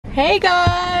Hey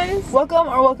guys!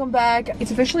 Welcome back. It's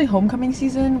officially homecoming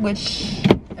season, which,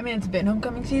 I mean, it's been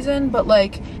homecoming season, but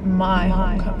like my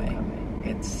homecoming.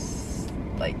 It's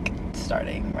like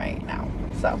starting right now,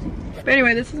 so. But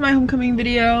anyway, this is my homecoming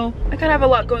video. I kind of have a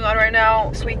lot going on right now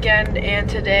this weekend and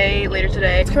today, later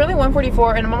today. It's currently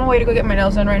 1:44 and I'm on my way to go get my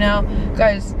nails done right now.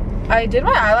 Guys, I did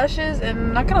my eyelashes and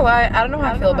I'm not gonna lie, I don't know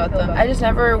how I feel about them. I just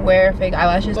never wear fake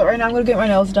eyelashes. But right now I'm gonna get my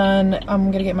nails done.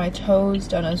 I'm gonna get my toes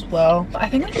done as well. I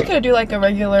think I'm just gonna do like a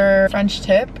regular French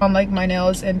tip on like my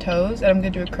nails and toes, and I'm gonna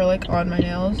do acrylic on my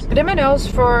nails. I did my nails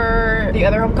for the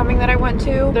other homecoming that I went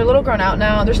to. They're a little grown out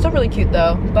now. They're still really cute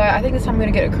though. But I think this time I'm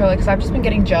gonna get acrylic because I've just been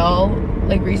getting gel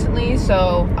like recently.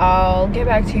 So I'll get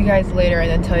back to you guys later and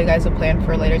then tell you guys the plan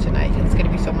for later tonight because it's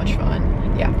gonna be so much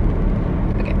fun. Yeah.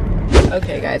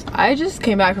 Okay guys, I just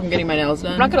came back from getting my nails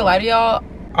done. I'm not gonna lie to y'all,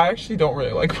 I actually don't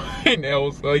really like my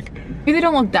nails. Like, maybe they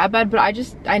don't look that bad, but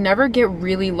I never get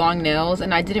really long nails,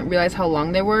 and I didn't realize how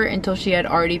long they were until she had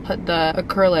already put the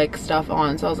acrylic stuff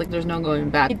on. So I was like, there's no going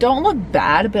back. They don't look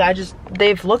bad, but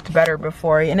they've looked better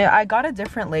before. And I got a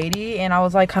different lady and I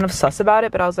was like kind of sus about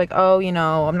it, but I was like, oh, you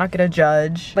know, I'm not gonna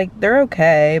judge. Like, they're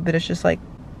okay, but it's just like.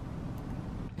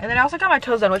 And then I also got my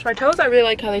toes done, which my toes, I really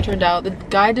like how they turned out. The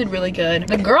guy did really good.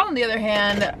 The girl, on the other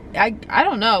hand, I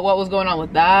don't know what was going on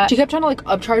with that. She kept trying to like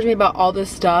upcharge me about all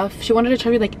this stuff. She wanted to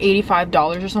charge me like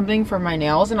 $85 or something for my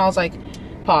nails. And I was like,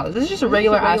 pause, this is just a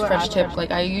regular ass French tip.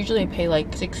 Like, I usually pay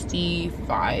like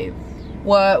 65.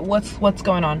 What's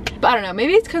going on? But I don't know,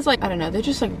 maybe it's because like, I don't know, they're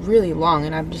just like really long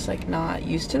and I'm just like not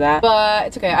used to that, but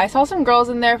it's okay. I saw some girls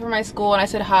in there from my school and I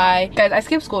said hi. Guys, I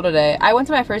skipped school today. I went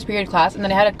to my first period class and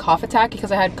then I had a cough attack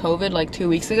because I had COVID like 2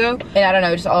 weeks ago, and I don't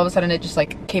know, just all of a sudden it just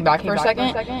like came back for a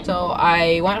second. So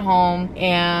I went home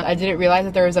and I didn't realize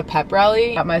that there was a pep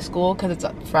rally at my school because it's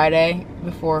Friday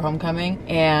before homecoming,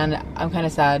 and I'm kind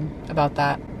of sad about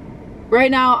that. Right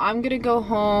now, I'm gonna go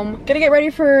home, gonna get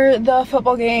ready for the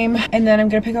football game, and then I'm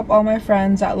gonna pick up all my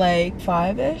friends at like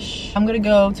 5-ish. I'm gonna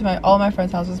go to all my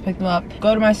friends' houses, pick them up,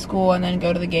 go to my school, and then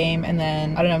go to the game, and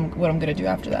then I don't know what I'm gonna do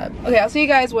after that. Okay, I'll see you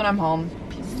guys when I'm home.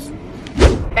 Peace.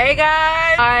 Hey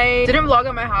guys! I didn't vlog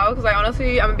at my house because I'm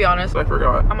gonna be honest. I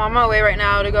forgot. I'm on my way right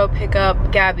now to go pick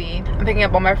up Gabby. I'm picking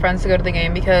up all my friends to go to the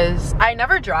game because I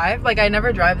never drive. Like, I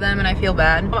never drive them and I feel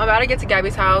bad. I'm about to get to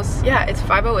Gabby's house. Yeah, it's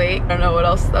 5:08. I don't know what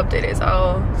else the update is.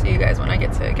 I'll see you guys when I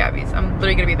get to Gabby's. I'm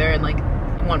literally gonna be there in like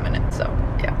 1 minute, so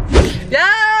yeah.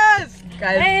 Yes!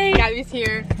 Guys, hey! Gabby's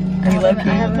here. I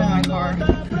have her in my car.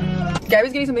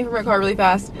 Gabby's getting something from her car really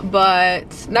fast, but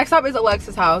next stop is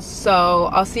Alexa's house, so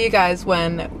I'll see you guys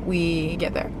when we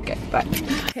get there. Okay, bye.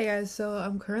 Hey guys, so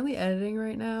I'm currently editing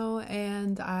right now,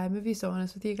 and I'm gonna be so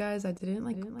honest with you guys, I didn't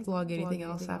vlog anything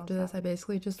else after this. I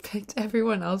basically just picked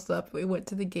everyone else up. We went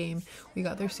to the game. We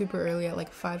got there super early at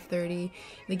like 5:30.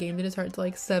 The game didn't start until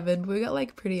like 7. We got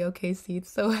like pretty okay seats,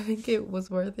 so I think it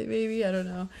was worth it maybe, I don't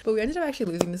know. But we ended up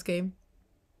actually losing this game.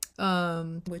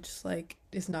 Which like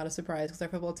is not a surprise because our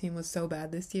football team was so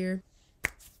bad this year.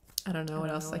 I don't know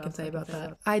what else I can say about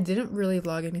that. I didn't really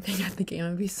vlog anything at the game,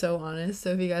 I'll be so honest.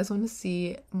 So if you guys want to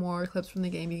see more clips from the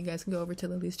game, you guys can go over to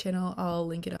Lily's channel. I'll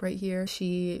link it up right here.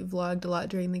 She vlogged a lot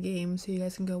during the game, so you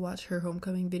guys can go watch her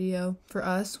homecoming video. For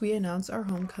us, we announced our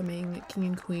homecoming king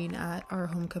and queen at our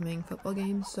homecoming football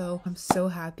game, so I'm so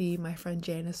happy my friend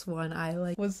Janice won. I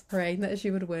like was praying that she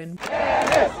would win.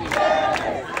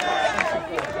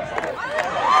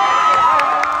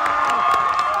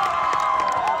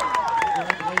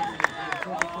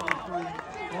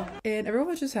 And everyone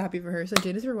was just happy for her. So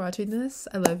Janice, if you're watching this,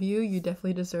 I love you. You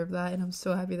definitely deserve that, and I'm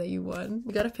so happy that you won.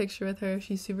 We got a picture with her.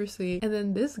 She's super sweet. And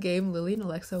then this game, Lily and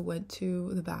Alexa went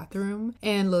to the bathroom,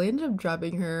 and Lily ended up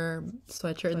dropping her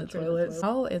sweatshirt in the toilet.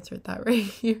 I'll insert that right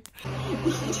here. She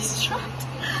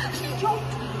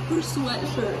dropped her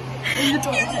sweatshirt in the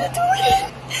toilet.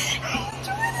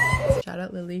 Shout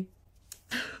out Lily.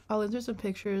 I'll insert some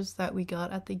pictures that we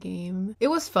got at the game. It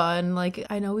was fun. Like,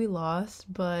 I know we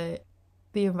lost, but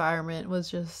the environment was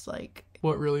just like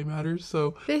what really matters.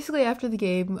 So basically after the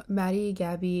game, Maddie,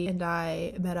 Gabby, and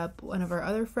I met up one of our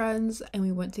other friends and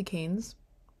we went to Cane's.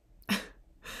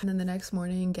 And then the next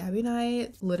morning, Gabby and I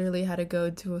literally had to go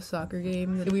to a soccer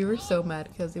game. We were so mad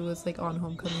because it was like on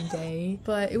homecoming day,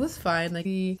 but it was fine. Like,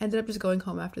 we ended up just going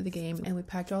home after the game and we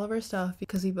packed all of our stuff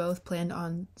because we both planned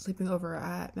on sleeping over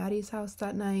at Maddie's house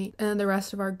that night. And then the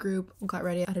rest of our group got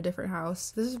ready at a different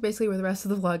house. This is basically where the rest of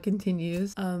the vlog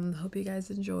continues. Hope you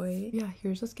guys enjoy. Yeah,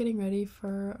 here's us getting ready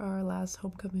for our last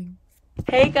homecoming.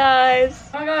 Hey guys!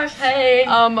 Oh my gosh, hey!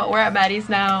 We're at Maddie's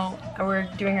now. We're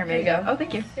doing her makeup. Oh,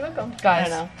 thank you. You're welcome. Guys, I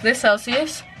don't know. This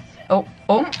Celsius, oh,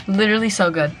 literally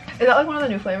so good. Is that like one of the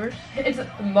new flavors? It's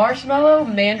marshmallow,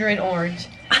 mandarin orange.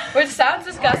 Which sounds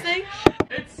disgusting.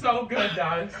 It's so good,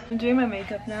 guys. I'm doing my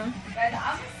makeup now. Guys,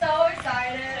 I'm so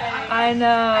excited. I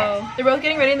know. They're both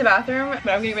getting ready in the bathroom,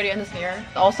 but I'm getting ready in this mirror.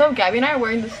 Also, Gabby and I are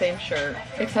wearing the same shirt,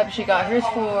 except she got hers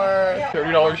for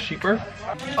 $30 cheaper.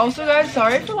 Also, guys,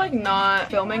 sorry for like not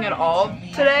filming at all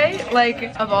today.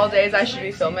 Like, of all days I should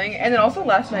be filming, and then also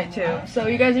last night too. So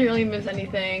you guys didn't really miss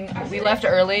anything. We left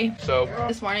early. So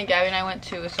This morning, Gabby and I went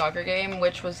to a soccer game,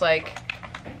 which was like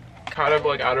kind of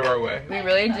like out of our way. we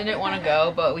really didn't want to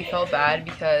go, but we felt bad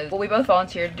because, well, we both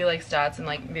volunteered to do like stats and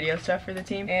like video stuff for the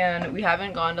team, and we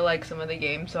haven't gone to like some of the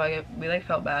games, so we like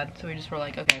felt bad, so we just were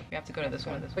like, okay, we have to go to this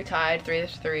one. We tied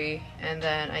 3-3, and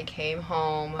then I came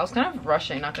home. I was kind of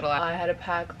rushing, not gonna lie. I had to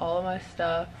pack all of my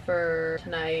stuff for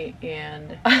tonight,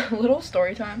 and a little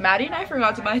story time. Maddie and I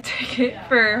forgot to buy a ticket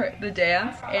for the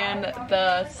dance, and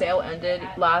the sale ended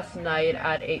last night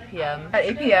at 8 p.m. At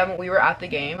 8 p.m. we were at the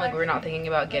game. Like, we were not thinking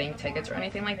about getting tickets or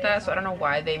anything like that, so I don't know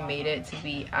why they made it to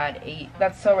be at 8.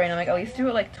 That's so random. Like, at least do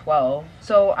it like 12.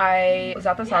 So I was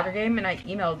at the soccer game and I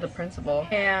emailed the principal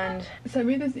and sent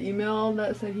me this email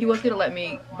that said he was gonna let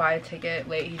me buy a ticket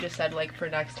late. He just said like for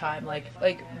next time, like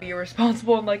be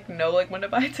responsible and like know like when to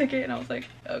buy a ticket, and I was like,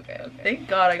 okay. Thank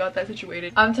God I got that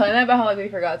situated. I'm telling that about how like we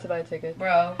forgot to buy a ticket.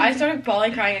 Bro, I started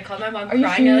bawling crying and called my mom Are you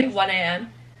crying at like serious? 1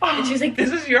 a.m. And she was like,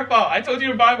 This is your fault. I told you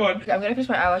to buy one. I'm gonna finish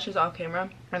my eyelashes off camera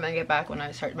and then get back when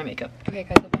I start my makeup. Okay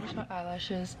guys, I finished my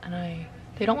eyelashes and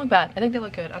they don't look bad. I think they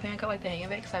look good. I think I got like the hang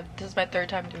of it because this is my 3rd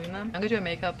time doing them. I'm gonna do a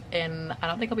makeup and I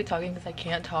don't think I'll be talking because I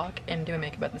can't talk and do a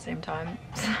makeup at the same time.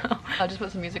 So I'll just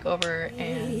put some music over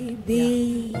and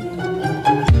yeah.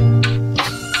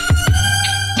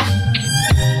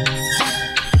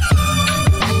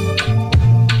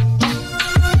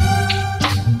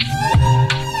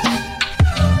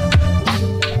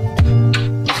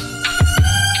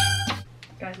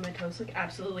 look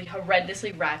absolutely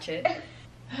horrendously ratchet.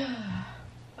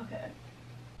 Okay.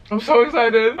 I'm so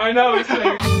excited. I know. It's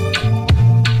like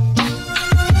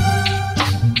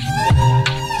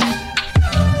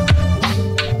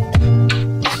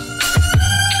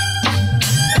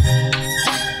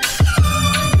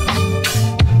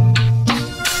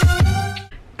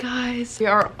guys, we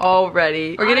are all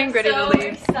ready. We're getting ready to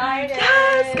leave. Excited.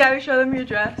 Yes, Gabby, show them your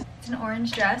dress. It's an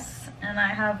orange dress and I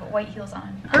have white heels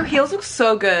on. Her heels look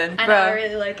so good. I know, I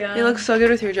really like them. They look so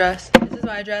good with your dress. This is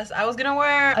my dress. I was gonna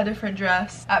wear a different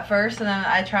dress at first, and then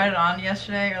I tried it on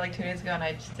yesterday or like 2 days ago, and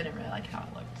I just didn't really like how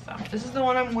it looked. So this is the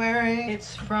one I'm wearing.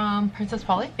 It's from Princess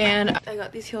Polly, and I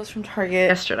got these heels from Target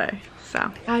yesterday.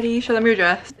 So Addie, show them your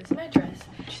dress. This is my dress.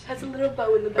 She has a little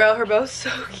bow in the back. Bro, her bow's so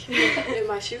cute. And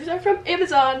my shoes are from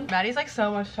Amazon. Maddie's like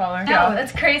so much taller. No,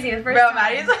 that's crazy. The first Bro, time.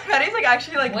 Maddie's like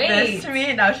actually like this to me,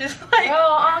 and now she's like. Bro,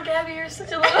 oh Gabby, you're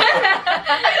such a little.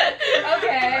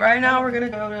 Okay. Right now we're gonna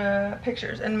go to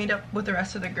pictures and meet up with the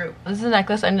rest of the group. This is the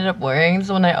necklace I ended up wearing. This is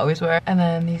the one I always wear. And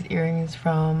then these earrings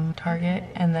from Target,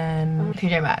 and then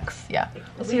TJ Maxx. Yeah.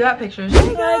 We'll see you at pictures.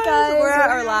 Hey guys, we're at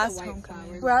our last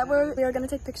homecoming. We're at where we are gonna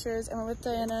take pictures, and we're with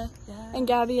Diana and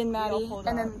Gabby and Maddie,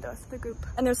 and then the rest of the group.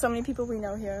 And there's so many people we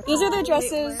know here. These are their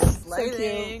dresses. So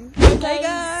cute. Okay,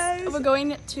 guys. We're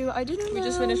going to. I didn't know. We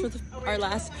just finished with our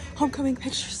last homecoming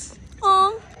pictures.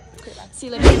 Aww. See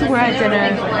you later. We're at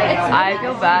dinner. I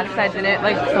feel bad because I didn't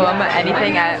like film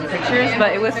anything at pictures,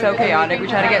 but it was so chaotic. We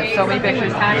tried to get so many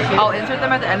pictures. I'll insert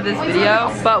them at the end of this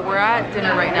video, but we're at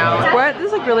dinner right now. We're at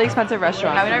this like really expensive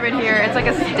restaurant. I've never been here. It's like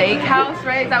a steakhouse,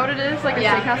 right? Is that what it is? Like a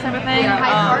steakhouse type of thing?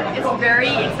 It's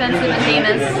very expensive and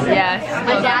famous. Yes.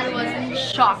 My dad was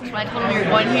shocked when I told him you're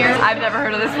going here. I've never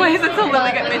heard of this place until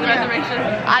Lily got made the reservation.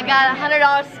 I got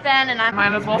 $100 to spend and I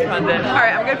Might as well spend it.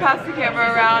 Alright, I'm gonna pass the camera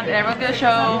around and everyone's gonna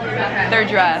show their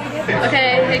dress.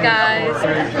 Okay, hey guys.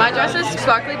 My dress is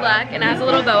sparkly black and it has a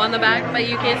little bow on the back, but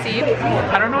you can't see.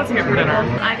 I don't know what to get for dinner.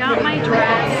 I got my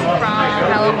dress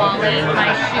from Hello Molly,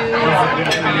 my shoes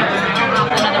from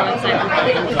another website.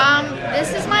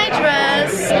 This is my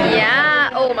dress. Yeah.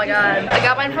 Oh my god. I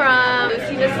got mine from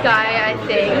Lucy the Sky, I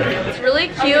think. It's really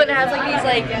cute. It has like these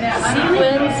like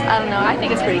sequins. I don't know. I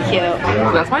think it's pretty cute.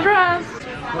 That's my dress.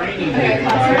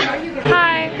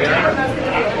 Hi.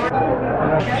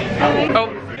 Oh.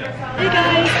 Hey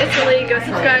guys, it's Lily. Go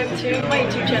subscribe to my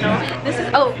YouTube channel. This is,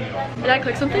 oh, did I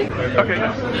click something? Okay.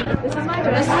 This is my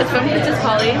dress. It's from Princess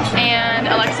Polly. And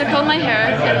Alexa curled my hair.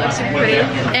 It looks super pretty.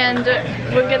 And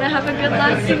we're gonna have a good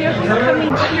last senior homecoming.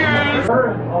 Cheers.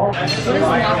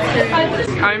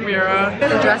 I'm Mira.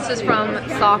 The dress is from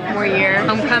sophomore year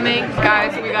homecoming.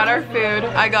 Guys, we got our food.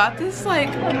 I got this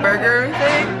like burger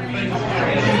thing.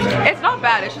 It's not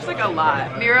bad, it's just like a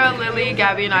lot. Mira, Lily,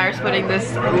 Gabby, and I are splitting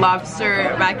this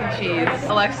lobster mac and cheese.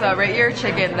 Alexa, rate your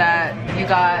chicken that you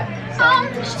got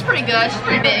She's pretty good. She's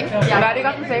pretty big. Yeah, Maddie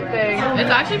got the same thing. It's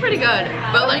actually pretty good,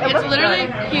 but like it's literally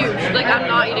huge. Like I'm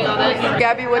not eating all this.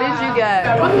 Gabby, what did you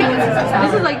get?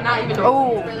 This is like not even.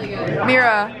 Oh, really good.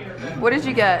 Mira, what did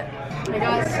you get? I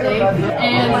got steak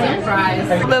and some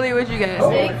fries. Lily, what'd you get?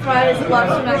 Steak, fries,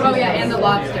 lobster mac. Oh yeah, and the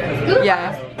lobster.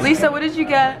 Yeah. Lisa, what did you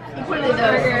get? The burger,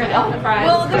 the fries.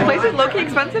 Well, This place is low-key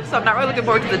expensive, so I'm not really looking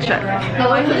forward to the check.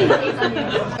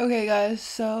 Okay guys,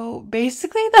 so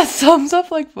basically that sums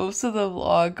up like most of the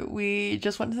vlog. We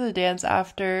just went to the dance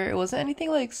after. It wasn't anything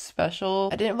like special.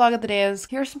 I didn't vlog at the dance.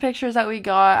 Here are some pictures that we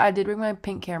got. I did bring my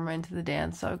pink camera into the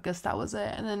dance, so I guess that was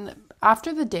it. And then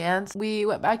after the dance, we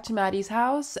went back to Maddie's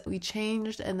house. We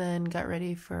changed and then got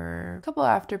ready for a couple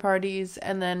after parties,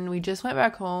 and then we just went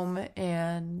back home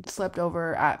and slept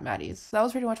over at Maddie's. So that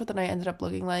was pretty much what the night ended up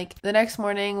looking like. The next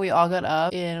morning, we all got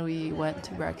up and we went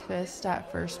to breakfast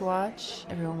at First Watch.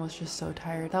 Everyone was just so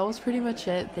tired. That was pretty much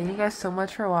it. Thank you guys so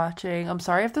much for watching. I'm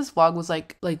sorry if this vlog was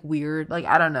like weird. Like,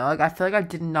 I don't know. Like, I feel like I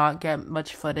did not get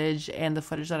much footage, and the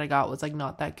footage that I got was like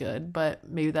not that good, but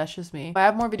maybe that's just me. I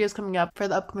have more videos coming up for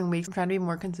the upcoming weeks. I'm trying to be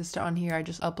more consistent on here. I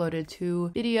just uploaded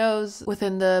 2 videos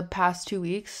within the past 2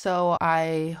 weeks, so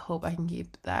I hope I can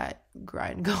keep that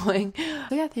grind going.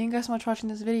 So yeah, thank you guys so much for watching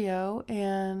this video,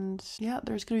 and yeah,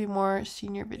 there's gonna be more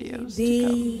senior videos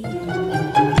to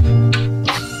come.